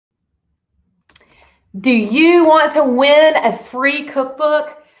Do you want to win a free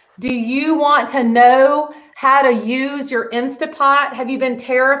cookbook? Do you want to know how to use your Instapot? Have you been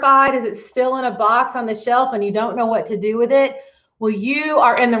terrified? Is it still in a box on the shelf and you don't know what to do with it? Well, you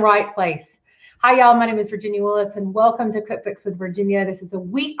are in the right place. Hi, y'all. My name is Virginia Willis, and welcome to Cookbooks with Virginia. This is a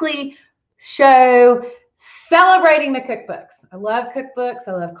weekly show celebrating the cookbooks. I love cookbooks.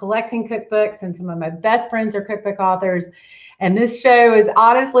 I love collecting cookbooks, and some of my best friends are cookbook authors. And this show is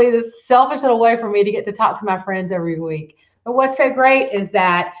honestly this selfish little way for me to get to talk to my friends every week. But what's so great is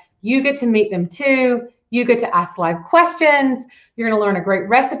that you get to meet them too. You get to ask live questions. You're going to learn a great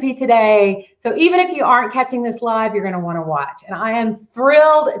recipe today. So even if you aren't catching this live, you're going to want to watch. And I am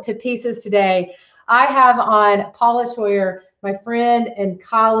thrilled to pieces today. I have on Paula Shoyer, my friend and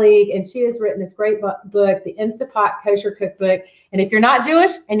colleague, and she has written this great book, The Instapot Kosher Cookbook. And if you're not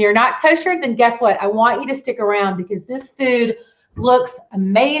Jewish and you're not kosher, then guess what? I want you to stick around because this food looks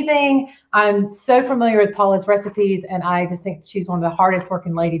amazing. I'm so familiar with Paula's recipes, and I just think she's one of the hardest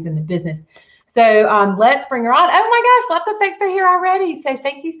working ladies in the business. So let's bring her on. Oh my gosh, lots of folks are here already. So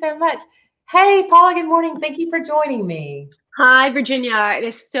thank you so much. Hey, Paula, good morning. Thank you for joining me. Hi, Virginia. It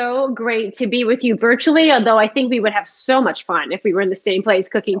is so great to be with you virtually, although I think we would have so much fun if we were in the same place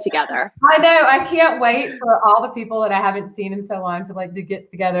cooking together. I know. I can't wait for all the people that I haven't seen in so long to get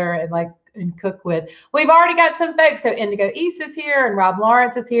together and cook with. We've already got some folks. So Indigo East is here, and Rob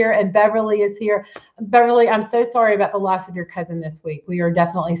Lawrence is here, and Beverly is here. Beverly, I'm so sorry about the loss of your cousin this week. We are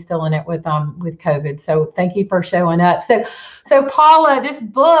definitely still in it with COVID. So thank you for showing up. So Paula, this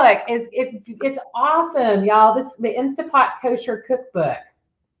book it's awesome, y'all. The Instapot Kosher Cookbook.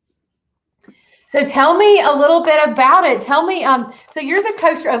 So tell me a little bit about it. Tell me, so you're the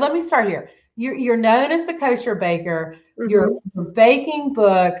kosher. Let me start here. You're known as the kosher baker. Mm-hmm. Your baking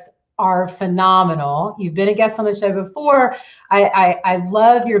books are phenomenal. You've been a guest on the show before. I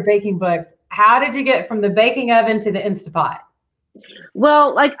love your baking books. How did you get from the baking oven to the Instapot?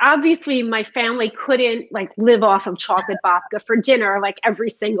 Well, obviously my family couldn't live off of chocolate babka for dinner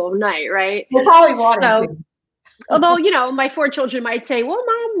every single night, right? They probably wanted to. Although, my 4 children might say, well,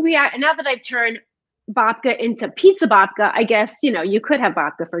 Mom, now that I've turned babka into pizza babka, I guess, you could have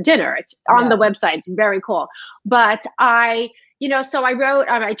babka for dinner. It's on the website. It's very cool. But so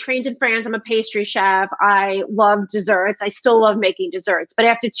I trained in France. I'm a pastry chef. I love desserts. I still love making desserts. But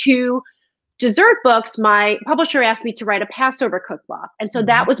after 2 dessert books, my publisher asked me to write a Passover cookbook. And so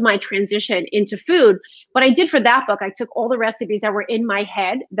that was my transition into food. What I did for that book, I took all the recipes that were in my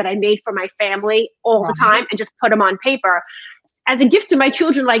head that I made for my family all the time and just put them on paper as a gift to my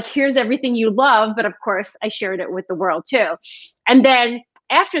children, here's everything you love. But of course, I shared it with the world too. And then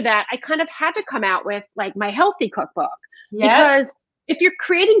after that, I kind of had to come out with my healthy cookbook. Because if you're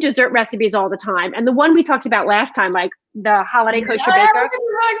creating dessert recipes all the time, and the one we talked about last time, the holiday kosher baker,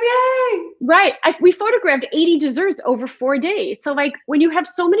 right? We photographed 80 desserts over 4 days. So when you have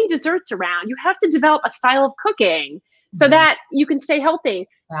so many desserts around, you have to develop a style of cooking so that you can stay healthy.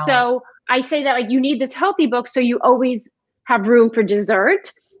 Wow. So I say that you need this healthy book so you always have room for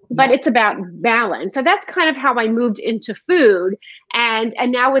dessert. But it's about balance. So that's kind of how I moved into food. And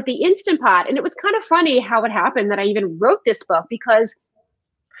now with the Instant Pot, and it was kind of funny how it happened that I even wrote this book because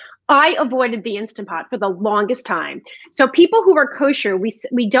I avoided the Instant Pot for the longest time. So people who are kosher,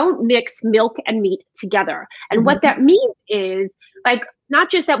 we don't mix milk and meat together. And what that means is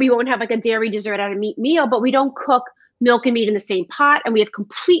not just that we won't have a dairy dessert at a meat meal, but we don't cook milk and meat in the same pot. And we have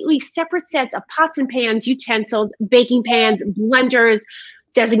completely separate sets of pots and pans, utensils, baking pans, blenders,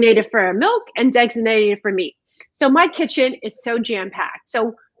 designated for milk and designated for meat. So my kitchen is so jam-packed.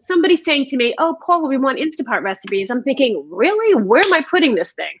 So somebody's saying to me, oh, Paula, we want Instapot recipes. I'm thinking, really? Where am I putting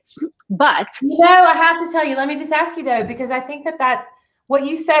this thing? But I have to tell you, let me just ask you though, because I think that's what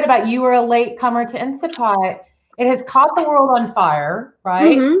you said about you were a late comer to Instapot. It has caught the world on fire,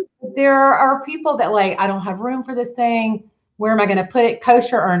 right? There are people that I don't have room for this thing. Where am I going to put it,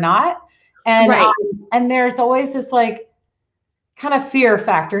 kosher or not? And and there's always this kind of fear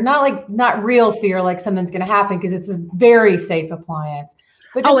factor, not real fear, something's going to happen because it's a very safe appliance.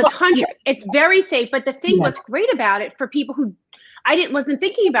 But it's very safe. But the thing, what's great about it for people who wasn't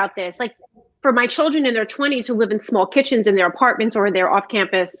thinking about this, for my children in their 20s who live in small kitchens in their apartments or their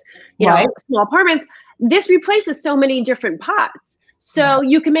off-campus, small apartments, this replaces so many different pots. So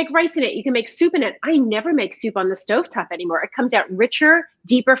you can make rice in it. You can make soup in it. I never make soup on the stovetop anymore. It comes out richer,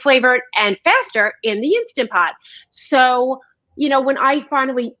 deeper flavored, and faster in the Instant Pot. So when I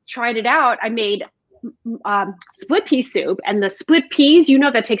finally tried it out, I made split pea soup, and the split peas,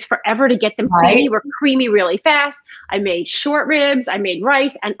 that takes forever to get them creamy, were creamy really fast. I made short ribs, I made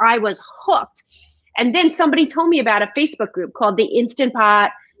rice, and I was hooked. And then somebody told me about a Facebook group called the Instant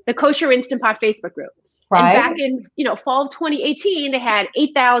Pot the Kosher Instant Pot Facebook group. Right. And back in, fall of 2018, they had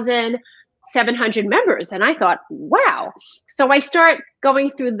 8,700 members. And I thought, wow. So I start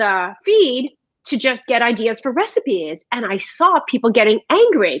going through the feed to just get ideas for recipes. And I saw people getting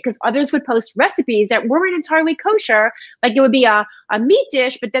angry because others would post recipes that weren't entirely kosher. Like it would be a meat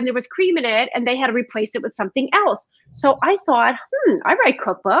dish, but then there was cream in it and they had to replace it with something else. So I thought, I write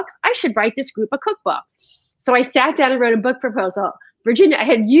cookbooks. I should write this group a cookbook. So I sat down and wrote a book proposal. Virginia, I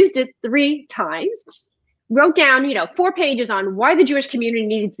had used it 3 times. Wrote down, 4 pages on why the Jewish community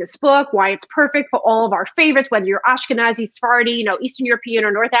needs this book, why it's perfect for all of our favorites, whether you're Ashkenazi, Sephardi, Eastern European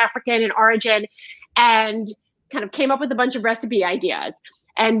or North African in origin, and kind of came up with a bunch of recipe ideas.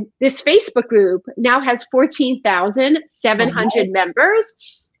 And this Facebook group now has 14,700 members.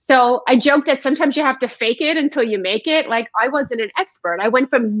 So I joke that sometimes you have to fake it until you make it. Like I wasn't an expert. I went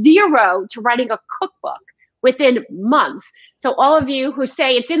from 0 to writing a cookbook within months. So all of you who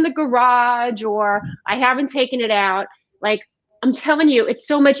say it's in the garage or I haven't taken it out, like I'm telling you, it's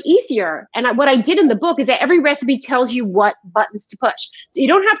so much easier. And what I did in the book is that every recipe tells you what buttons to push. So you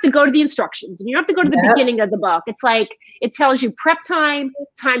don't have to go to the instructions and you don't have to go to the beginning of the book. It's like, it tells you prep time,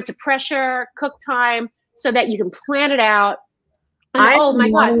 time to pressure, cook time, so that you can plan it out. And oh my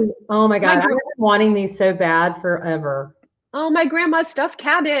God, I've been wanting these so bad forever. Oh, my grandma's stuffed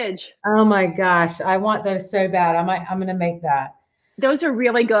cabbage. Oh my gosh, I want those so bad. I'm going to make that. Those are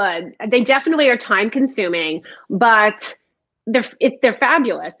really good. They definitely are time consuming, but they're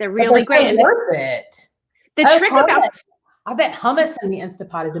fabulous. They're really great. And worth it. The trick about I bet hummus in the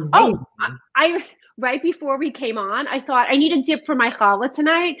Instapot is amazing. I right before we came on, I thought I need a dip for my challah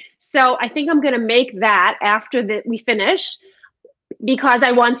tonight, so I think I'm going to make that after we finish. Because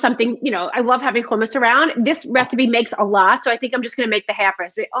I want something, I love having hummus around. This recipe makes a lot, so I think I'm just going to make the half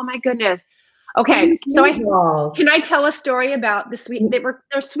recipe. Oh my goodness. Okay, so can I tell a story about the sweet? They're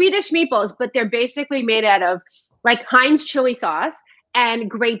Swedish meatballs, but they're basically made out of like Heinz chili sauce and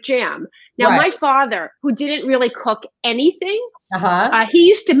grape jam. Now, my father, who didn't really cook anything, he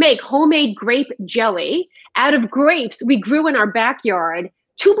used to make homemade grape jelly out of grapes we grew in our backyard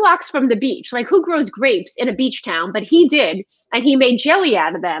 2 blocks from the beach. Like who grows grapes in a beach town? But he did, and he made jelly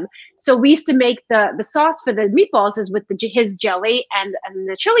out of them. So we used to make the sauce for the meatballs is with his jelly and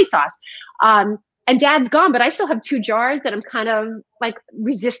the chili sauce. And Dad's gone, but I still have 2 jars that I'm kind of like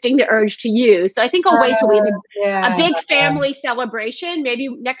resisting the urge to use. So I think I'll wait till we have a big family celebration. Maybe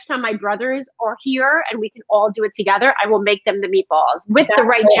next time my brothers are here and we can all do it together, I will make them the meatballs with the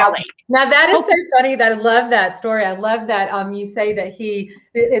right jelly. Now that is so funny. That I love that story. I love that you say that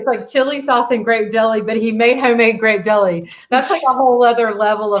it's like chili sauce and grape jelly, but he made homemade grape jelly. That's like a whole other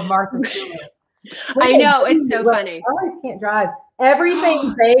level of Martha Stewart. I know, it's so funny. I always can't drive.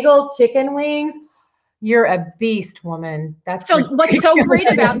 Everything bagel, chicken wings. You're a beast, woman. That's so what's so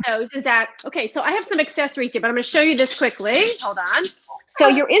great about those is that, okay, so I have some accessories here, but I'm going to show you this quickly. Hold on. So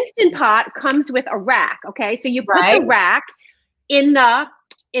your Instant Pot comes with a rack, okay? So you put the rack in the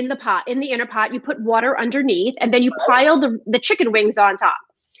pot, in the inner pot, you put water underneath, and then you pile the chicken wings on top.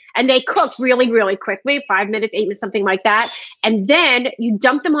 And they cook really, really quickly, 5 minutes, 8 minutes, something like that. And then you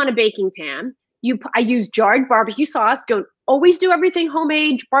dump them on a baking pan. I use jarred barbecue sauce. Don't always do everything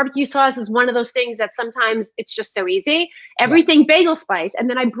homemade. Barbecue sauce is one of those things that sometimes it's just so easy. Everything bagel spice. And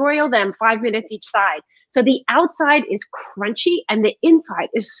then I broil them 5 minutes each side. So the outside is crunchy and the inside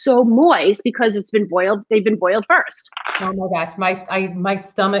is so moist because it's been boiled. They've been boiled first. Oh my gosh, my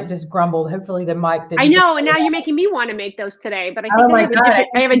stomach just grumbled. Hopefully the mic didn't. I know, and now you're making me want to make those today. But I think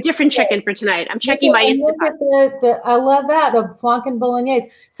I have a different chicken for tonight. I'm checking my Instant Pot. I love that, the flanken bolognese.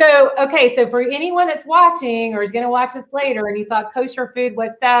 So okay, so for anyone that's watching or is going to watch this later, and you thought kosher food,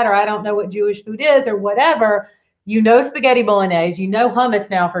 what's that? Or I don't know what Jewish food is, or whatever. You know spaghetti bolognese, you know hummus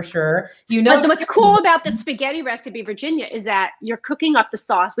now for sure. But what's cool about the spaghetti recipe, Virginia, is that you're cooking up the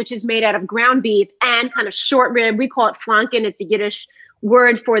sauce, which is made out of ground beef and kind of short rib. We call it flanken. It's a Yiddish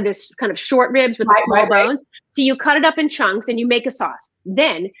word for this kind of short ribs with the small bones. So you cut it up in chunks and you make a sauce.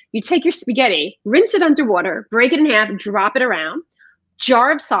 Then you take your spaghetti, rinse it underwater, break it in half, drop it around,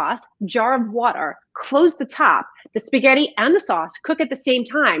 jar of sauce, jar of water, close the top. The spaghetti and the sauce cook at the same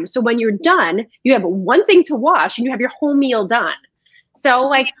time. So when you're done, you have one thing to wash and you have your whole meal done. So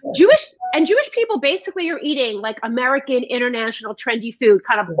like Jewish people basically are eating like American international trendy food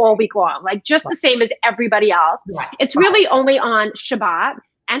kind of all week long, like just the same as everybody else. It's really only on Shabbat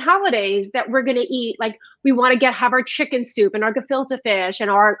and holidays that we're going to eat. Like we want to have our chicken soup and our gefilte fish and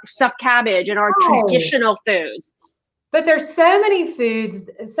our stuffed cabbage and our traditional foods. But there's so many foods,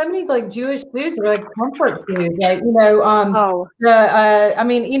 so many like Jewish foods that are like comfort foods. Like, I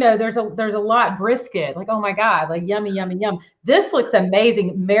mean, there's a lot brisket, like, oh my God, like yummy, yummy, yum. This looks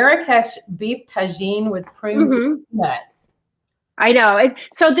amazing. Marrakesh beef tagine with prunes and nuts. I know.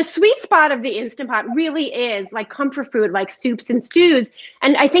 So the sweet spot of the Instant Pot really is like comfort food, like soups and stews.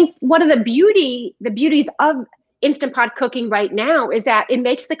 And I think one of the beauties of Instant Pot cooking right now is that it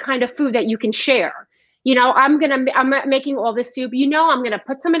makes the kind of food that you can share. I'm making all this soup. I'm going to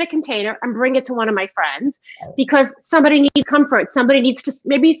put some in a container and bring it to one of my friends because somebody needs comfort.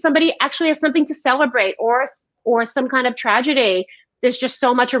 Maybe somebody actually has something to celebrate or some kind of tragedy. There's just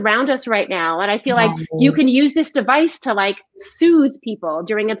so much around us right now. And I feel like you can use this device to like soothe people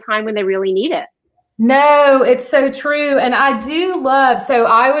during a time when they really need it. No, it's so true. And I do love, so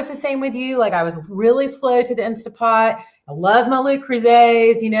I was the same with you. Like I was really slow to the Instapot. I love my Le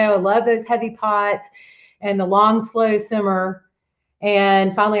Creuset, I love those heavy pots and the long, slow simmer.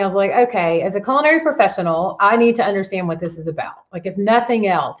 And finally I was like, okay, as a culinary professional, I need to understand what this is about. Like if nothing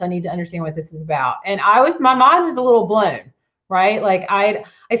else, I need to understand what this is about. And my mind was a little blown. Right? Like I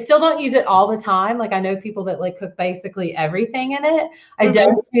still don't use it all the time. Like I know people that like cook basically everything in it. I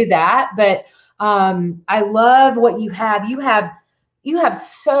don't do that, but I love what you have. You have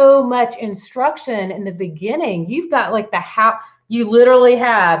so much instruction in the beginning. You've got like you literally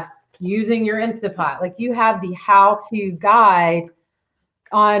have using your Instapot. Like you have the how-to guide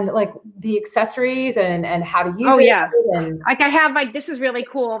on like the accessories and how to use it. Yeah. And like I have like, this is really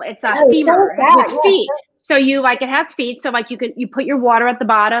cool. It's a steamer with feet. So it has feet. So like you put your water at the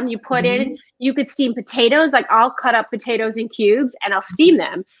bottom, you put in, you could steam potatoes. Like I'll cut up potatoes in cubes and I'll steam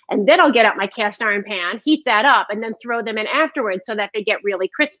them. And then I'll get out my cast iron pan, heat that up and then throw them in afterwards so that they get really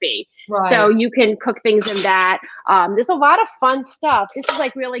crispy. Right. So you can cook things in that. There's a lot of fun stuff. This is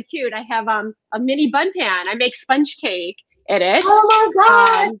like really cute. I have a mini bun pan. I make sponge cake in it. Oh my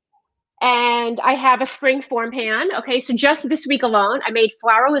God. And I have a spring form pan. Okay, so just this week alone, I made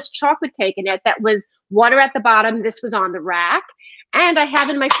flourless chocolate cake in it that was water at the bottom. This was on the rack. And I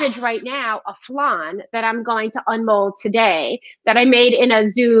have in my fridge right now a flan that I'm going to unmold today that I made in a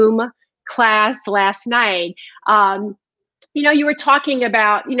Zoom class last night. You were talking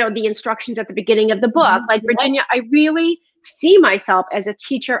about, the instructions at the beginning of the book. Like Virginia, I really see myself as a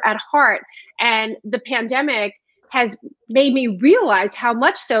teacher at heart. And the pandemic has made me realize how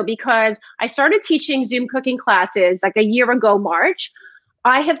much so, because I started teaching Zoom cooking classes like a year ago, March.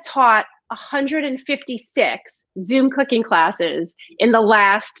 I have taught 156 Zoom cooking classes in the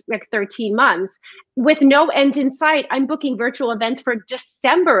last 13 months with no end in sight. I'm booking virtual events for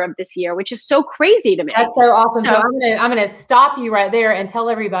December of this year, which is so crazy to me. That's so awesome. So I'm gonna stop you right there and tell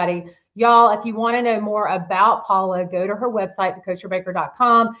everybody, y'all, if you want to know more about Paula, go to her website,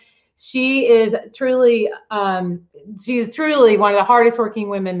 thekosherbaker.com. She is truly one of the hardest working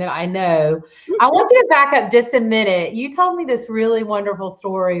women that I know. I want you to back up just a minute. You told me this really wonderful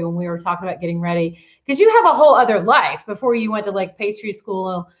story when we were talking about getting ready, because you have a whole other life before you went to like pastry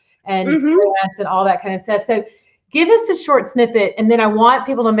school and France and all that kind of stuff. So give us a short snippet, and then I want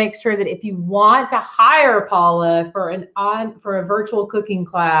people to make sure that if you want to hire Paula for a virtual cooking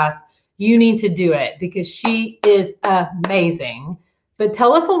class, you need to do it because she is amazing. But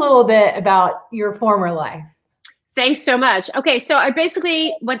tell us a little bit about your former life. Thanks so much. Okay, so I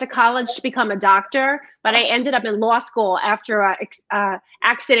basically went to college to become a doctor, but I ended up in law school after an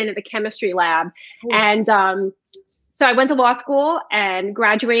accident in the chemistry lab. And so I went to law school and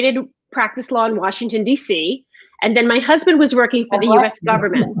graduated, practiced law in Washington, D.C. And then my husband was working for the U.S.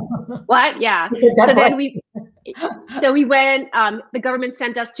 government. What? Yeah. So then we went, the government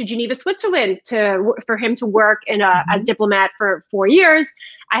sent us to Geneva, Switzerland for him to work as diplomat for 4 years.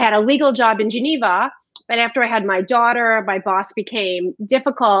 I had a legal job in Geneva, but after I had my daughter, my boss became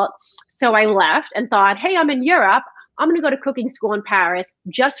difficult. So I left and thought, hey, I'm in Europe. I'm going to go to cooking school in Paris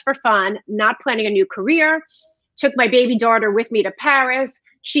just for fun, not planning a new career. Took my baby daughter with me to Paris.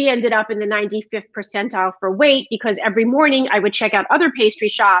 She ended up in the 95th percentile for weight because every morning I would check out other pastry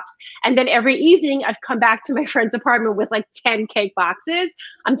shops. And then every evening I'd come back to my friend's apartment with like 10 cake boxes.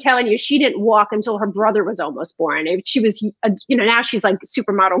 I'm telling you, she didn't walk until her brother was almost born. She was, now she's like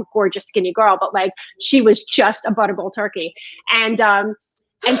supermodel, gorgeous, skinny girl, but like she was just a butterball turkey. And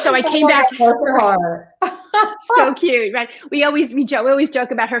so I came back. So cute, right? We always joke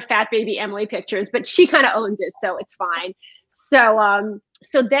about her fat baby Emily pictures, but she kind of owns it, so it's fine.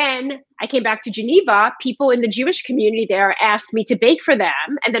 So then I came back to Geneva. People in the Jewish community there asked me to bake for them,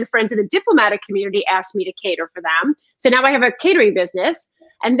 and then friends in the diplomatic community asked me to cater for them. So now I have a catering business.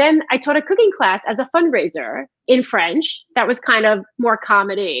 And then I taught a cooking class as a fundraiser in French. That was kind of more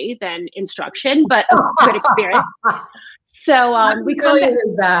comedy than instruction, but a good experience. So we come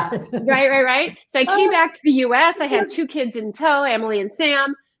back. Right. So I came back to the US. I had 2 kids in tow, Emily and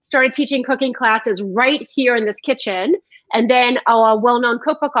Sam, started teaching cooking classes right here in this kitchen. And then a well-known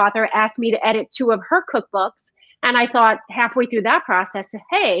cookbook author asked me to edit 2 of her cookbooks. And I thought halfway through that process,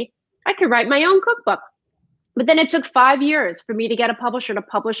 hey, I could write my own cookbook. But then it took 5 years for me to get a publisher to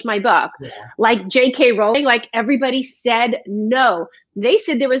publish my book. Yeah. Like J.K. Rowling, like everybody said no. They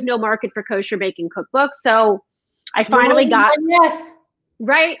said there was no market for kosher baking cookbooks. So I finally got, yes.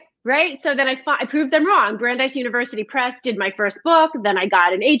 Right. So then I proved them wrong. Brandeis University Press did my first book. Then I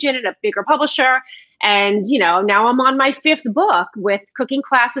got an agent and a bigger publisher. And, now I'm on my 5th book with cooking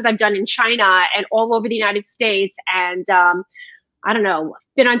classes I've done in China and all over the United States. And I don't know,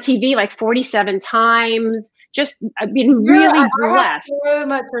 been on TV like 47 times. Just, I've been really blessed. I have so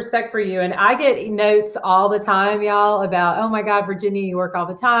much respect for you. And I get notes all the time, y'all, about, oh my God, Virginia, you work all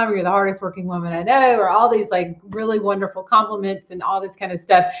the time. You're the hardest working woman I know, or all these like really wonderful compliments and all this kind of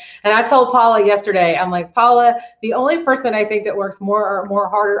stuff. And I told Paula yesterday, I'm like, Paula, the only person I think that works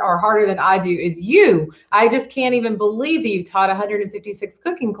harder than I do is you. I just can't even believe that you taught 156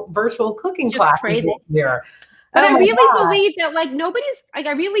 virtual cooking classes crazy. This year. But I really believe that like nobody's like,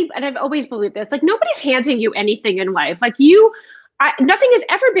 and I've always believed this, like nobody's handing you anything in life. Like nothing has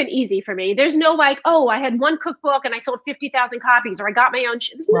ever been easy for me. There's no like, oh, I had one cookbook and I sold 50,000 copies, or I got my own.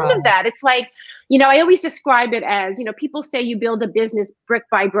 There's none of that. It's like, I always describe it as, people say you build a business brick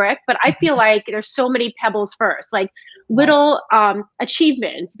by brick, but I feel like there's so many pebbles first, like little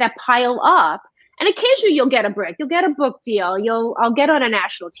achievements that pile up. And occasionally you'll get a brick, you'll get a book deal, I'll get on a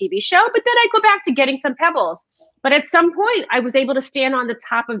national TV show, but then I go back to getting some pebbles. But at some point I was able to stand on the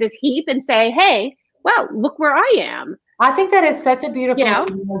top of this heap and say, hey, well, look where I am. I think that is such a beautiful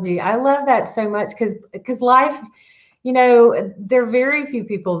analogy. I love that so much because life, there are very few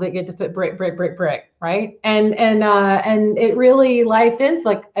people that get to put brick, right? And it really, life is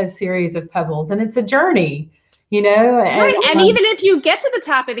like a series of pebbles and it's a journey. Right. And even if you get to the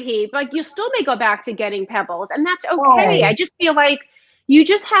top of the heap, like you still may go back to getting pebbles, and that's okay. Right. I just feel like you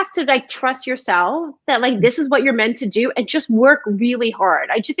just have to like trust yourself that like this is what you're meant to do and just work really hard.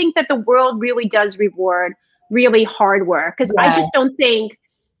 I just think that the world really does reward really hard work, because I just don't think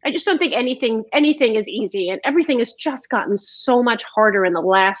anything is easy, and everything has just gotten so much harder in the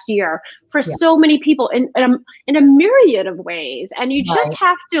last year for so many people in a myriad of ways. And you just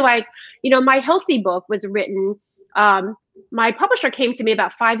have to like, my healthy book was written. My publisher came to me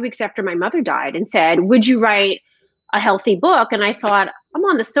about 5 weeks after my mother died and said, would you write a healthy book? And I thought, I'm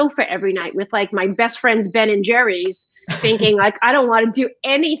on the sofa every night with like my best friends, Ben and Jerry's, thinking like, I don't want to do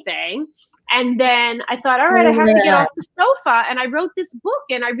anything. And then I thought, all right, I have to get off the sofa. And I wrote this book,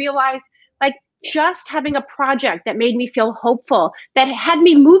 and I realized like just having a project that made me feel hopeful, that had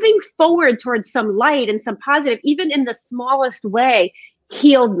me moving forward towards some light and some positive, even in the smallest way,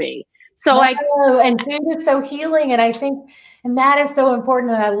 healed me. So and food is so healing. And I think, and that is so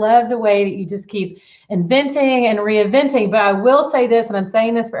important. And I love the way that you just keep inventing and reinventing. But I will say this, and I'm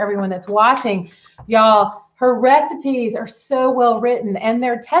saying this for everyone that's watching, y'all, her recipes are so well written and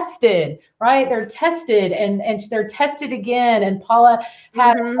they're tested, right? They're tested and they're tested again. And Paula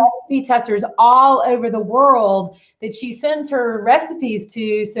has recipe testers all over the world that she sends her recipes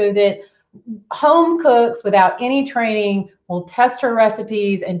to, so that home cooks without any training will test her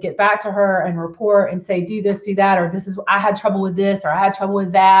recipes and get back to her and report and say, do this, do that, or this is, I had trouble with this, or I had trouble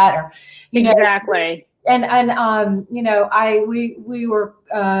with that, or, exactly. And we were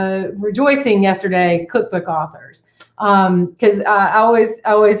rejoicing yesterday, cookbook authors, because I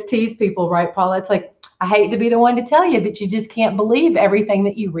always tease people, right, Paula? It's like, I hate to be the one to tell you, but you just can't believe everything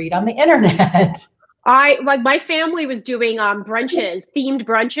that you read on the internet. My family was doing themed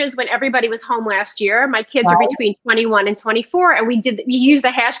brunches when everybody was home last year. My kids are between 21 and 24, and we used the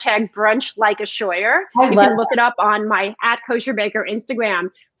hashtag brunch like a Shoyer. You can look it up on my @kosherbaker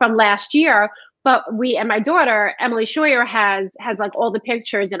Instagram from last year. But my daughter, Emily Shoyer, has like all the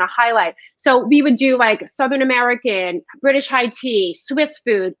pictures and a highlight. So we would do like Southern American, British high tea, Swiss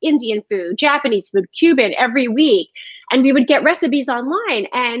food, Indian food, Japanese food, Cuban every week. And we would get recipes online.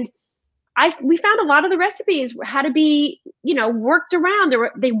 And we found a lot of the recipes had to be, worked around.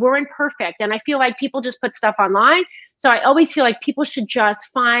 They weren't perfect. And I feel like people just put stuff online. So I always feel like people should just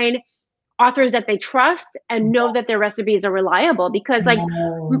find authors that they trust and know that their recipes are reliable, because like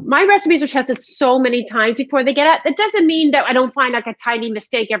my recipes are tested so many times before they get out. That doesn't mean that I don't find like a tiny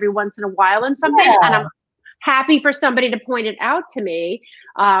mistake every once in a while in something. And I'm happy for somebody to point it out to me,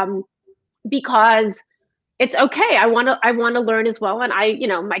 because it's okay. I want to learn as well. And I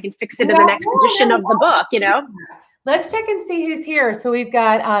can fix it in the next edition of the book, Let's check and see who's here. So we've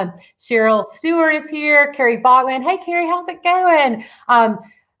got Cheryl Stewart is here, Carrie Bachman. Hey, Carrie, how's it going?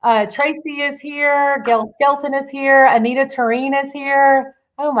 Tracy is here, Gail Skelton is here, Anita Tureen is here.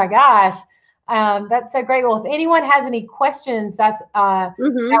 Oh my gosh. That's so great. Well, if anyone has any questions, that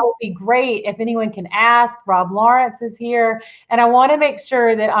would be great. If anyone can ask, Rob Lawrence is here. And I want to make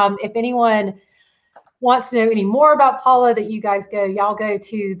sure that if anyone wants to know any more about Paula, that y'all go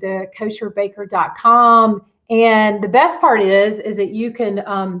to the kosherbaker.com. And the best part is that you can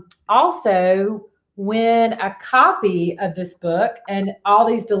also win a copy of this book and all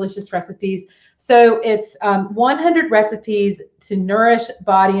these delicious recipes. So it's 100 recipes to nourish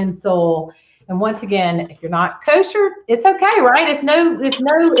body and soul. And once again, if you're not kosher, it's okay, right? It's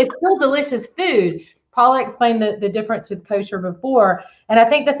still delicious food. Paula explained the difference with kosher before. And I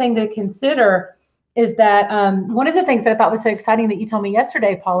think the thing to consider is that one of the things that I thought was so exciting that you told me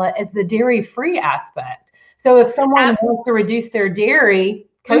yesterday, Paula, is the dairy-free aspect. So if someone wants to reduce their dairy,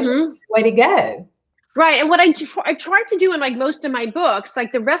 kosher is the way to go. Right. And what I tried to do in like most of my books,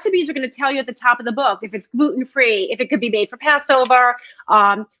 like the recipes are going to tell you at the top of the book if it's gluten-free, if it could be made for Passover.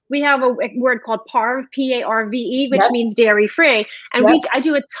 We have a word called parve, P-A-R-V-E, which means dairy-free. And I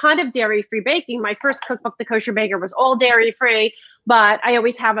do a ton of dairy-free baking. My first cookbook, The Kosher Baker, was all dairy-free, but I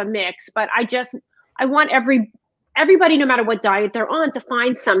always have a mix. But I want everybody, no matter what diet they're on, to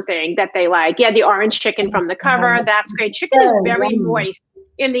find something that they like. Yeah, the orange chicken from the cover, that's great. Chicken is very moist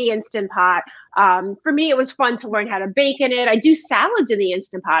in the Instant Pot. For me, it was fun to learn how to bake in it. I do salads in the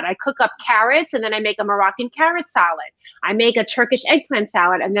Instant Pot. I cook up carrots and then I make a Moroccan carrot salad. I make a Turkish eggplant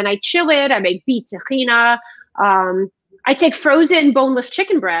salad and then I chill it. I make beet tahini. I take frozen boneless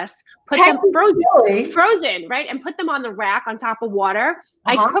chicken breasts, put them frozen, right? And put them on the rack on top of water.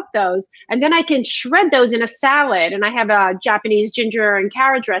 I cook those and then I can shred those in a salad. And I have a Japanese ginger and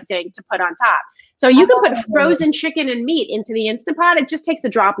carrot dressing to put on top. So you can put frozen chicken and meat into the Instant Pot. It just takes a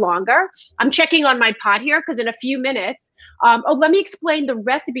drop longer. I'm checking on my pot here because in a few minutes, let me explain the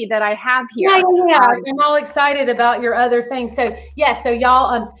recipe that I have here. Yeah. I'm all excited about your other things. So so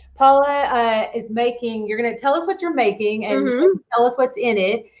y'all, Paula is making, you're going to tell us what you're making and tell us what's in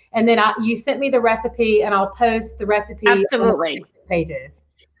it. And then you sent me the recipe and I'll post the recipe. Absolutely. On the pages.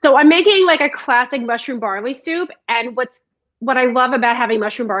 So I'm making like a classic mushroom barley soup. And what I love about having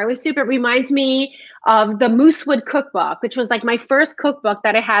mushroom barley soup, it reminds me of the Moosewood Cookbook, which was like my first cookbook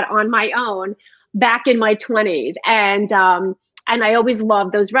that I had on my own back in my 20s. And I always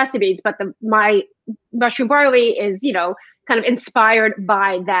loved those recipes, but my mushroom barley is, kind of inspired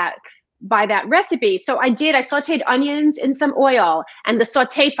by that recipe. So I sauteed onions in some oil, and the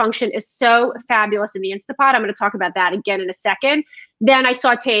saute function is so fabulous in the Instant Pot. I'm going to talk about that again in a second. Then I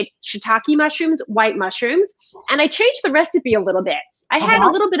sauteed shiitake mushrooms, white mushrooms, and I changed the recipe a little bit. I had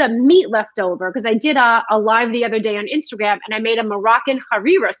a little bit of meat left over because I did a live the other day on Instagram, and I made a Moroccan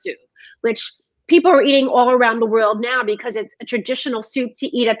harira soup, which people are eating all around the world now because it's a traditional soup to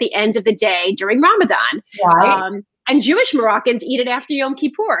eat at the end of the day during Ramadan. Right. And Jewish Moroccans eat it after Yom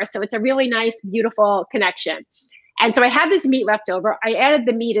Kippur. So it's a really nice, beautiful connection. And so I had this meat left over. I added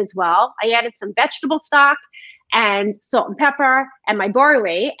the meat as well. I added some vegetable stock and salt and pepper and my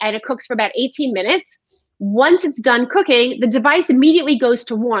barley, and it cooks for about 18 minutes. Once it's done cooking, the device immediately goes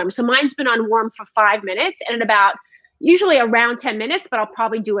to warm. So mine's been on warm for 5 minutes, and in usually around 10 minutes, but I'll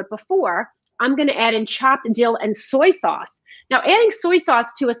probably do it before, I'm going to add in chopped dill and soy sauce. Now, adding soy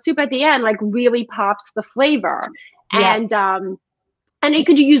sauce to a soup at the end really pops the flavor. Yeah. And you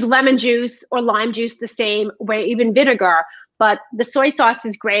could use lemon juice or lime juice the same way, even vinegar. But the soy sauce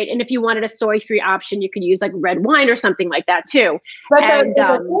is great. And if you wanted a soy-free option, you could use like red wine or something like that too. But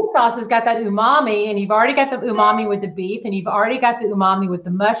the soy sauce has got that umami, and you've already got the umami with the beef, and you've already got the umami with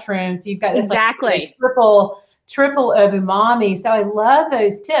the mushrooms. So you've got this like triple of umami. So I love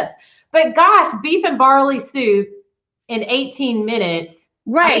those tips. But gosh, beef and barley soup in 18 minutes.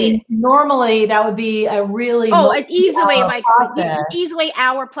 Right. I mean, normally that would be a really easily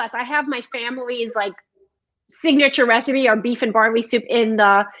hour plus. I have my family's like signature recipe or beef and barley soup in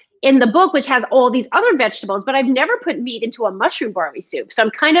the book, which has all these other vegetables, but I've never put meat into a mushroom barley soup. So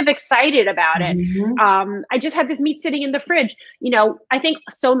I'm kind of excited about it. I just had this meat sitting in the fridge. I think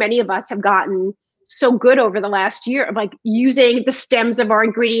so many of us have gotten so good over the last year of like using the stems of our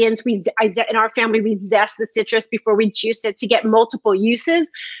ingredients. In our family, we zest the citrus before we juice it to get multiple uses.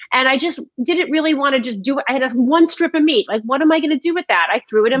 And I just didn't really want to just do it. I had one strip of meat. Like, what am I going to do with that? I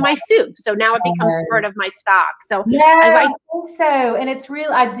threw it in my soup. So now it becomes part of my stock. So yeah, I think so. And it's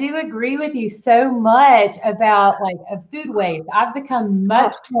real. I do agree with you so much about like a food waste. I've become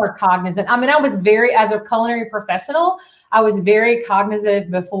much more cognizant. I mean, I was as a culinary professional, I was very cognizant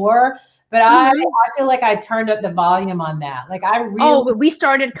before. But I feel like I turned up the volume on that. Like I really. We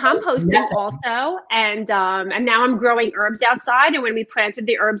started composting also, and now I'm growing herbs outside. And when we planted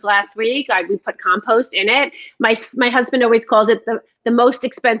the herbs last week, we put compost in it. My husband always calls it the most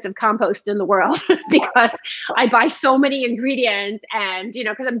expensive compost in the world because I buy so many ingredients, and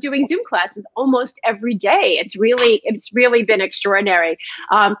because I'm doing Zoom classes almost every day. It's really been extraordinary.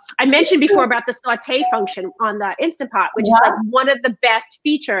 I mentioned before about the saute function on the Instant Pot, which is like one of the best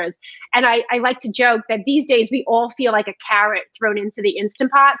features. And I like to joke that these days we all feel like a carrot thrown into the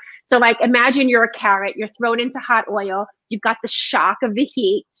Instant Pot. So like imagine you're a carrot, you're thrown into hot oil, you've got the shock of the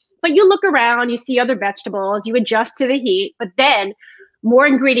heat, but you look around, you see other vegetables, you adjust to the heat, but then more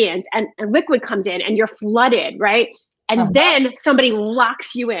ingredients and liquid comes in and you're flooded, right? And then somebody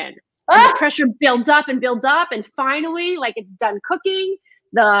locks you in. And the pressure builds up, and finally, like it's done cooking,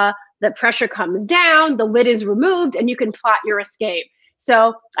 the pressure comes down, the lid is removed, and you can plot your escape.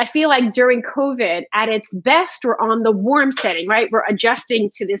 So I feel like during COVID, at its best, we're on the warm setting, right? We're adjusting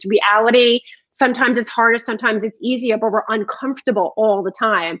to this reality. Sometimes it's harder, sometimes it's easier, but we're uncomfortable all the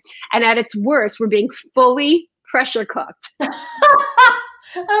time. And at its worst, we're being fully pressure cooked.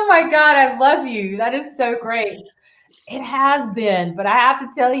 Oh my God, I love you. That is so great. It has been, but I have to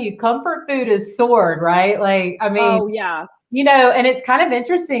tell you, comfort food is soared, right? Like, I mean, oh yeah. And it's kind of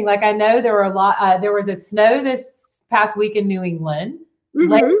interesting. Like I know there was a snow this past week in New England.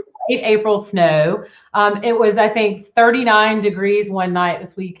 Late April snow. It was, I think, 39 degrees one night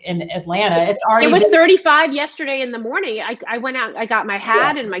this week in Atlanta. It was 35 yesterday in the morning. I went out, I got my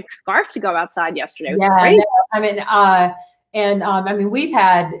hat and my scarf to go outside yesterday. It was great. I mean, we've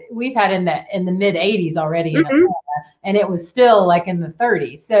had in the mid 80s already in Atlanta, and it was still like in the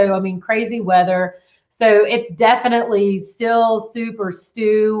 30s. So I mean, crazy weather. So it's definitely still super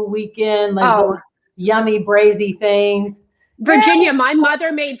stew weekend. Yummy braisy things. Virginia, my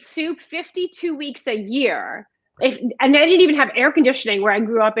mother made soup 52 weeks a year. And they didn't even have air conditioning where I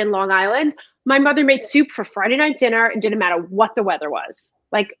grew up in Long Island. My mother made soup for Friday night dinner. It didn't matter what the weather was.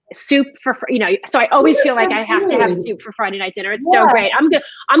 Like soup so I always feel like I have to have soup for Friday night dinner. It's so great.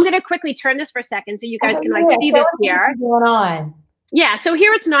 I'm gonna quickly turn this for a second so you guys can see this here. What's going on? Yeah, so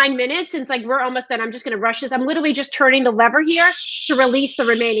here it's 9 minutes. And it's like we're almost done. I'm just going to rush this. I'm literally just turning the lever here to release the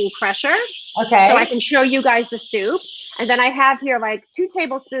remaining pressure. Okay. So I can show you guys the soup. And then I have here like 2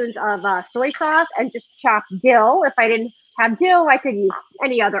 tablespoons of soy sauce and just chopped dill. If I didn't have dill, I could use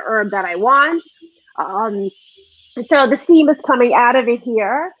any other herb that I want. And so the steam is coming out of it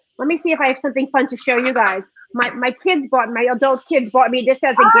here. Let me see if I have something fun to show you guys. My adult kids bought me this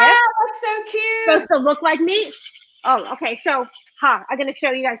as a gift. That's so cute. Supposed to look like me. Oh, okay. So I'm going to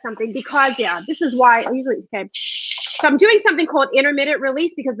show you guys something because, this is why I usually, So I'm doing something called intermittent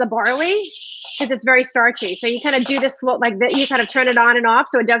release because the barley, because it's very starchy. So you kind of do this like that. You kind of turn it on and off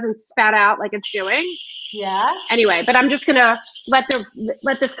so it doesn't spat out like it's doing. Yeah. Anyway, but I'm just going to let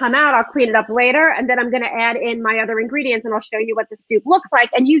this come out. I'll clean it up later. And then I'm going to add in my other ingredients and I'll show you what the soup looks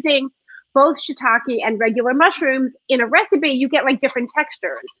like. And using both shiitake and regular mushrooms in a recipe, you get like different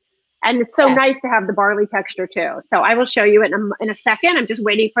textures. And it's so nice to have the barley texture too. So I will show you it in a second. I'm just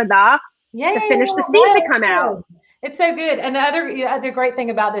waiting for to finish the steam to come out. It's so good. And the other great thing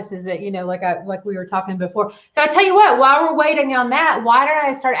about this is that, like we were talking before. So I tell you what, while we're waiting on that, why don't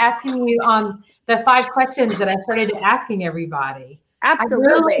I start asking you the 5 questions that I started asking everybody?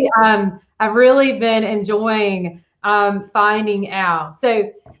 Absolutely. I've really been enjoying finding out.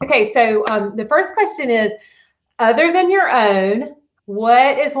 So, the first question is, other than your own,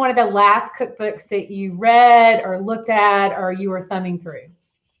 what is one of the last cookbooks that you read or looked at or you were thumbing through?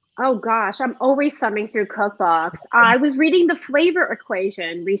 Oh gosh, I'm always thumbing through cookbooks. I was reading The Flavor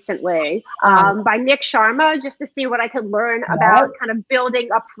Equation recently by Nick Sharma just to see what I could learn about kind of building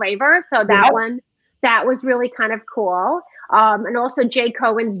up flavor. So that was really kind of cool. And also Jay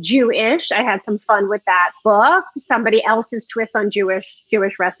Cohen's Jewish. I had some fun with that book. Somebody else's twist on Jewish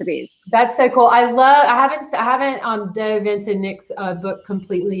recipes. That's so cool. I haven't dove into Nick's book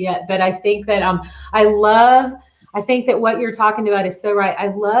completely yet, but I think that I think that what you're talking about is so right. I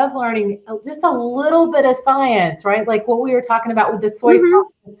love learning just a little bit of science, right? Like what we were talking about with the soy sauce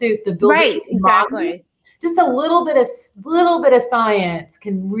soup, the building. Right, exactly. just a little bit of science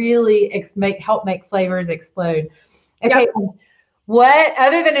can really help make flavors explode. Okay. Yep. What,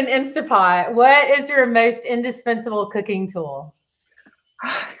 other than an Instapot, what is your most indispensable cooking tool?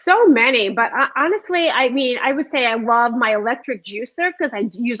 So many, but honestly, I mean, I would say I love my electric juicer because I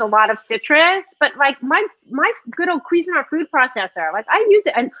use a lot of citrus, but like my good old Cuisinart food processor, like I use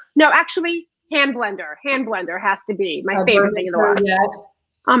it. And no, actually hand blender has to be my favorite thing in the world. Yeah.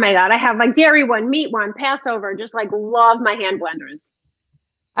 Oh my God. I have like dairy one, meat one, Passover, just like love my hand blenders.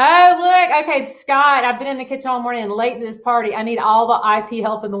 Oh, look. Okay, Scott, I've been in the kitchen all morning and late to this party. I need all the IP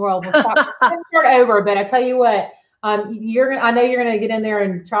help in the world. We'll start over, but I tell you what, I know you're going to get in there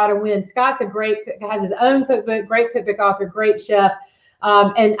and try to win. Scott's a great cook, has his own cookbook, great cookbook author, great chef.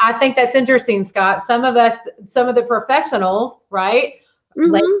 And I think that's interesting, Scott. Some of the professionals, right?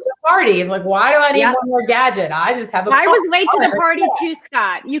 Late to the parties, like, why do I need one more gadget? I just have I was late to the party too,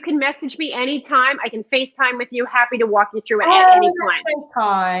 Scott. You can message me anytime. I can FaceTime with you. Happy to walk you through it at any point. That's so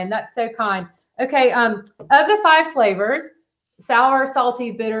kind. That's so kind. Okay. Of the 5 flavors, sour,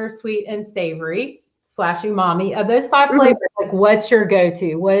 salty, bitter, sweet, and savory / umami. Of those 5 flavors, like, what's your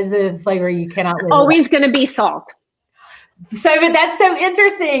go-to? What is the flavor you cannot live without? Always going to be salt. So, but that's so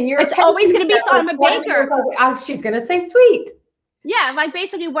interesting. It's always going to be salt. I'm a baker. She's going to say sweet. Yeah, like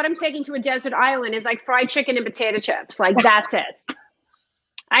basically what I'm taking to a desert island is like fried chicken and potato chips. Like that's it.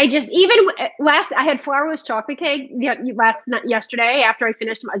 I had flourless chocolate cake yesterday after I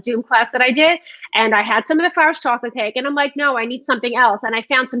finished a Zoom class that I did, and I had some of the flourless chocolate cake, and I'm like, no, I need something else. And I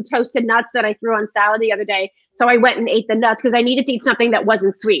found some toasted nuts that I threw on salad the other day, so I went and ate the nuts because I needed to eat something that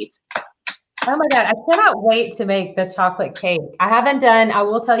wasn't sweet. Oh my God, I cannot wait to make the chocolate cake. I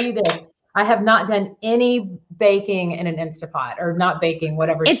will tell you this, I have not done any baking in an Instapot, or not baking,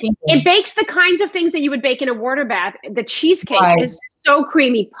 whatever. It bakes the kinds of things that you would bake in a water bath. The cheesecake is so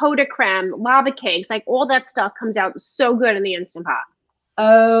creamy, pot de creme, lava cakes, like all that stuff comes out so good in the Instant Pot.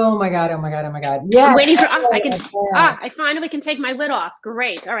 Oh my God, oh my God, oh my God. Yeah. I'm waiting for, I finally can take my lid off.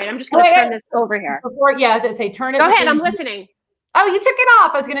 Great. All right, I'm just going to turn this over here. As I say, turn it. Go ahead, I'm listening. Oh, you took it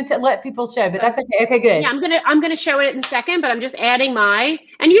off. I was going to let people show, but that's okay. Okay, good. Yeah, I'm gonna show it in a second, but I'm just adding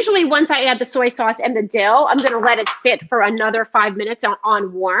and usually once I add the soy sauce and the dill, I'm going to let it sit for another 5 minutes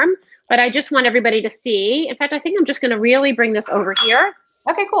on warm, but I just want everybody to see. In fact, I think I'm just going to really bring this over here.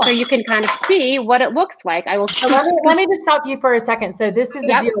 Okay, cool. So you can kind of see what it looks like. I will. So let me just stop you for a second. So this is the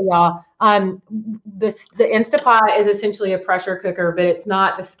deal, y'all. The Instapot is essentially a pressure cooker, but it's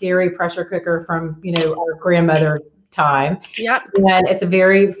not the scary pressure cooker from, our grandmother time. Yep. And it's a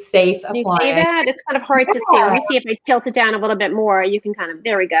very safe appliance. You see that? It's kind of hard to see. Let me see if I tilt it down a little bit more. You can kind of,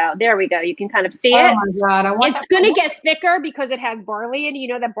 there we go. You can kind of see it. Oh my God. It's going to get thicker because it has barley,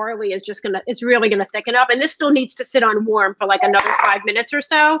 and that barley is it's really going to thicken up. And this still needs to sit on warm for like another 5 minutes or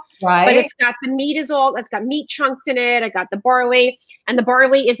so. Right. But it's got it's got meat chunks in it. I got the barley, and the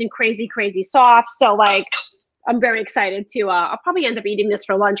barley isn't crazy soft. So like, I'm very excited to, I'll probably end up eating this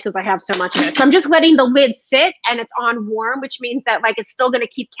for lunch because I have so much of it. So I'm just letting the lid sit and it's on warm, which means that like, it's still going to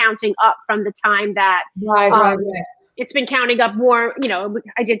keep counting up from the time that it's been counting up warm.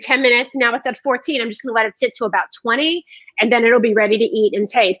 I did 10 minutes. Now it's at 14. I'm just going to let it sit to about 20, and then it'll be ready to eat and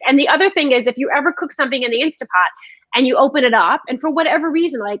taste. And the other thing is, if you ever cook something in the Instapot and you open it up, and for whatever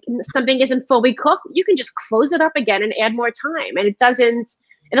reason, like something isn't fully cooked, you can just close it up again and add more time, and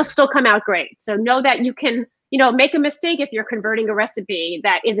it'll still come out great. So know that you can, make a mistake if you're converting a recipe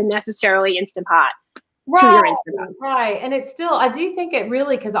that isn't necessarily Instant Pot to your Instant Pot. Right. And it's still, I do think it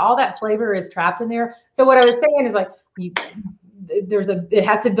really, because all that flavor is trapped in there. So what I was saying is like, it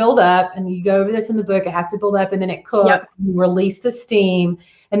has to build up, and you go over this in the book, it has to build up, and then it cooks, you release the steam.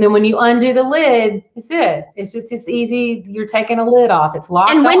 And then when you undo the lid, it's just easy. You're taking a lid off. It's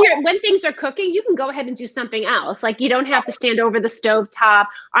locked. And when things are cooking, you can go ahead and do something else. Like, you don't have to stand over the stove top.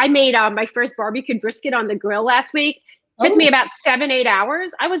 I made my first barbecue brisket on the grill last week. Took me about 7-8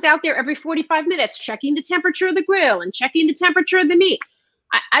 hours. I was out there every 45 minutes, checking the temperature of the grill and checking the temperature of the meat.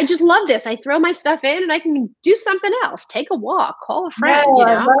 I just love this. I throw my stuff in and I can do something else. Take a walk, call a friend.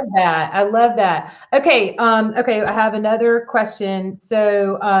 I love that. I love that. Okay. I have another question.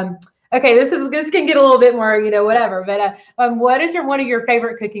 So, this can get a little bit more, whatever. But what is one of your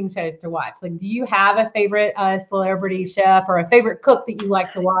favorite cooking shows to watch? Like, do you have a favorite celebrity chef or a favorite cook that you like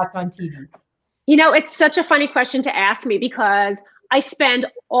to watch on TV? It's such a funny question to ask me because I spend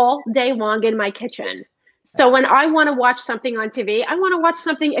all day long in my kitchen. So when I want to watch something on TV, I want to watch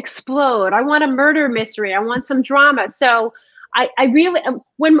something explode. I want a murder mystery. I want some drama. So I really,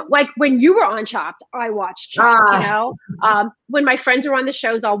 when you were on Chopped, I watched Chopped, you know. When my friends are on the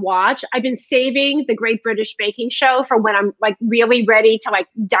shows, I'll watch. I've been saving the Great British Baking Show for when I'm like really ready to like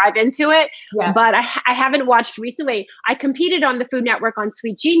dive into it. Yeah. But I haven't watched recently. I competed on the Food Network on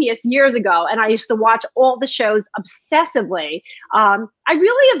Sweet Genius years ago, and I used to watch all the shows obsessively. I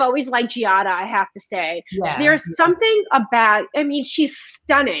really have always liked Giada, I have to say. Yeah. There's something about, I mean, she's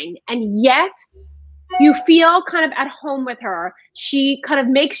stunning, and yet you feel kind of at home with her. She kind of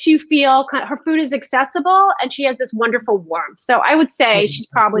makes you feel her food is accessible, and she has this wonderful warmth. So I would say she's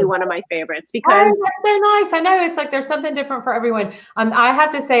probably one of my favorites because that's so nice. I know it's like there's something different for everyone. I have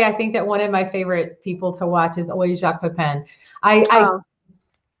to say, I think that one of my favorite people to watch is always Jacques Pepin. I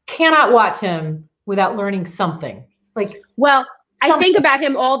cannot watch him without learning something. Like, well, I think about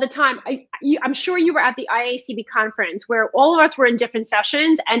him all the time. I'm sure you were at the IACB conference where all of us were in different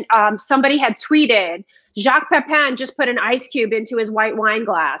sessions, and somebody had tweeted, Jacques Pepin just put an ice cube into his white wine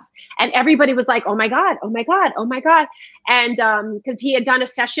glass. And everybody was like, oh my God, oh my God, oh my God. And because he had done a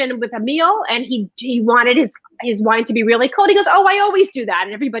session with a meal and he wanted his wine to be really cold. He goes, oh, I always do that.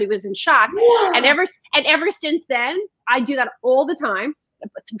 And everybody was in shock. Yeah. And ever since then, I do that all the time.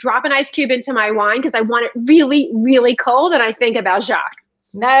 Drop an ice cube into my wine because I want it really, really cold, and I think about Jacques.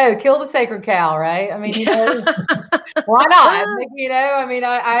 No, kill the sacred cow, right? I mean, you know, why not? Like, you know, I mean,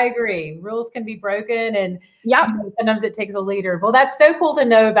 I agree. Rules can be broken, and you know, sometimes it takes a leader. Well, that's so cool to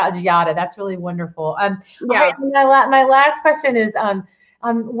know about Giada. That's really wonderful. All right, my last question is,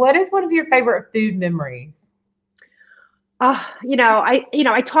 what is one of your favorite food memories? You know,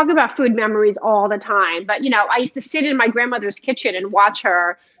 I talk about food memories all the time, but, you know, I used to sit in my grandmother's kitchen and watch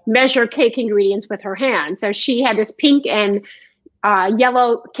her measure cake ingredients with her hand. So she had this pink and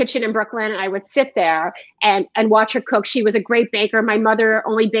yellow kitchen in Brooklyn, and I would sit there and watch her cook. She was a great baker. My mother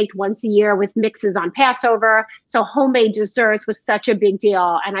only baked once a year with mixes on Passover. So homemade desserts was such a big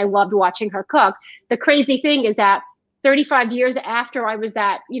deal, and I loved watching her cook. The crazy thing is that 35 years after I was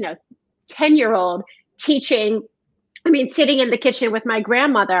that, you know, 10-year-old sitting in the kitchen with my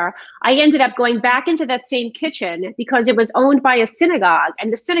grandmother, I ended up going back into that same kitchen because it was owned by a synagogue,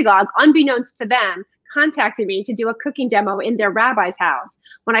 and the synagogue, unbeknownst to them, contacted me to do a cooking demo in their rabbi's house.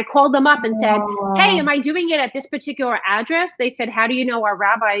 When I called them up and said, hey, am I doing it at this particular address? They said, how do you know our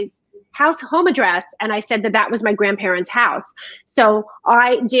rabbi's home address? And I said that was my grandparents' house. So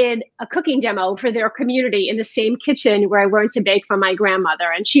I did a cooking demo for their community in the same kitchen where I learned to bake from my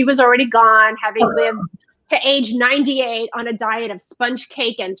grandmother. And she was already gone, having lived to age 98 on a diet of sponge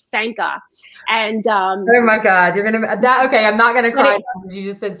cake and sanka. And oh my God, you're gonna that okay, I'm not gonna cry because you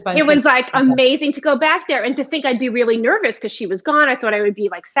just said sponge cake. It was like amazing to go back there, and to think I'd be really nervous because she was gone. I thought I would be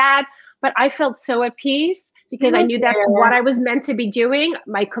like sad, but I felt so at peace because I knew that's what I was meant to be doing.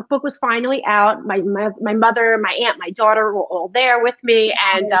 My cookbook was finally out. My mother, my aunt, my daughter were all there with me,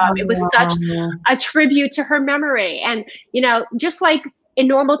 and it was such a tribute to her memory. And, you know, just like in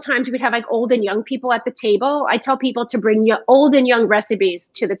normal times, we would have like old and young people at the table. I tell people to bring old and young recipes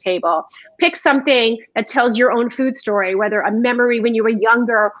to the table. Pick something that tells your own food story, whether a memory when you were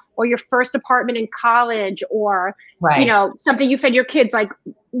younger, or your first apartment in college, or, you know, something you fed your kids, like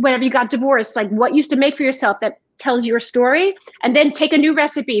whenever you got divorced, like what you used to make for yourself that tells your story. And then take a new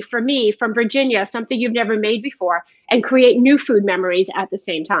recipe from Virginia, something you've never made before, and create new food memories at the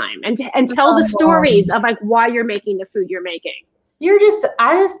same time. And tell the stories of like why you're making the food you're making.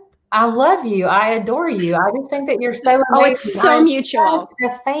 I love you. I adore you. I just think that you're so amazing. Oh, it's so mutual. I'm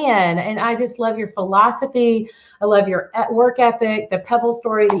a fan, and I just love your philosophy. I love your work ethic, the Pebble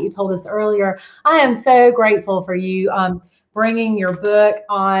story that you told us earlier. I am so grateful for you bringing your book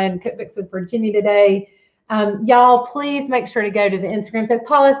on Cookbooks with Virginia today. Y'all, please make sure to go to the Instagram. So,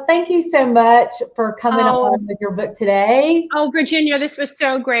 Paula, thank you so much for coming on with your book today. Oh, Virginia, this was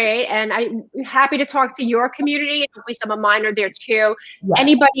so great. And I'm happy to talk to your community. Hopefully some of mine are there too. Yes.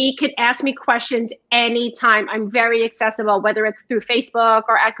 Anybody can ask me questions anytime. I'm very accessible, whether it's through Facebook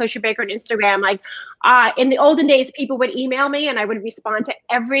or at Kosher Baker on Instagram. Like in the olden days, people would email me and I would respond to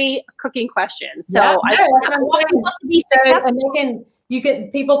every cooking question. So I want people to be successful. And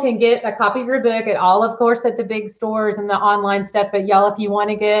people can get a copy of your book at all, of course, at the big stores and the online stuff. But y'all, if you want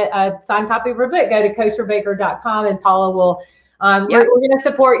to get a signed copy of her book, go to kosherbaker.com, and Paula will. We're going to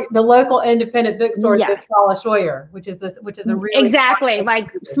support the local independent bookstores with Paula Shoyer, which is a really like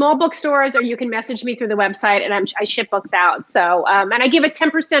small bookstores, or you can message me through the website, and I ship books out. So and I give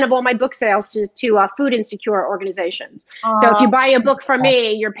 10% of all my book sales to food insecure organizations. So if you buy a book from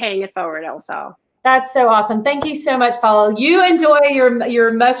me, you're paying it forward also. That's so awesome. Thank you so much, Paula. You enjoy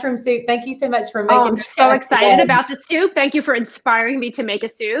your mushroom soup. Thank you so much for making it. I'm so excited about the soup. Thank you for inspiring me to make a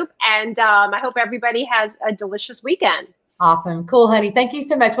soup. And I hope everybody has a delicious weekend. Awesome. Cool, honey. Thank you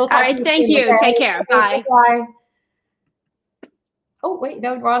so much. We'll talk All right. to you Thank soon, you. okay? Take care. Bye. Bye. Oh, wait,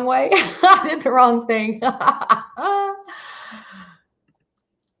 no, wrong way. I did the wrong thing.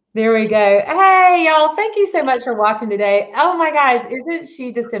 There we go. Hey, y'all. Thank you so much for watching today. Oh my guys, isn't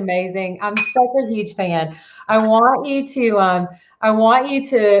she just amazing? I'm such a huge fan. I want you to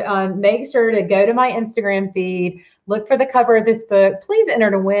make sure to go to my Instagram feed, look for the cover of this book. Please enter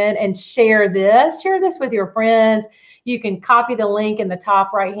to win and share this. Share this with your friends. You can copy the link in the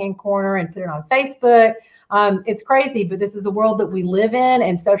top right-hand corner and put it on Facebook. It's crazy, but this is the world that we live in,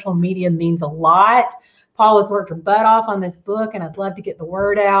 and social media means a lot. Paula's worked her butt off on this book, and I'd love to get the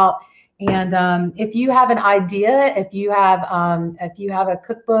word out. And if you have an idea, if you have a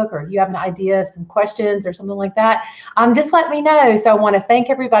cookbook, or if you have an idea of some questions or something like that, just let me know. So I want to thank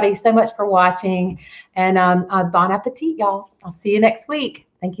everybody so much for watching, and bon appetit, y'all. I'll see you next week.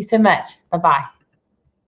 Thank you so much. Bye-bye.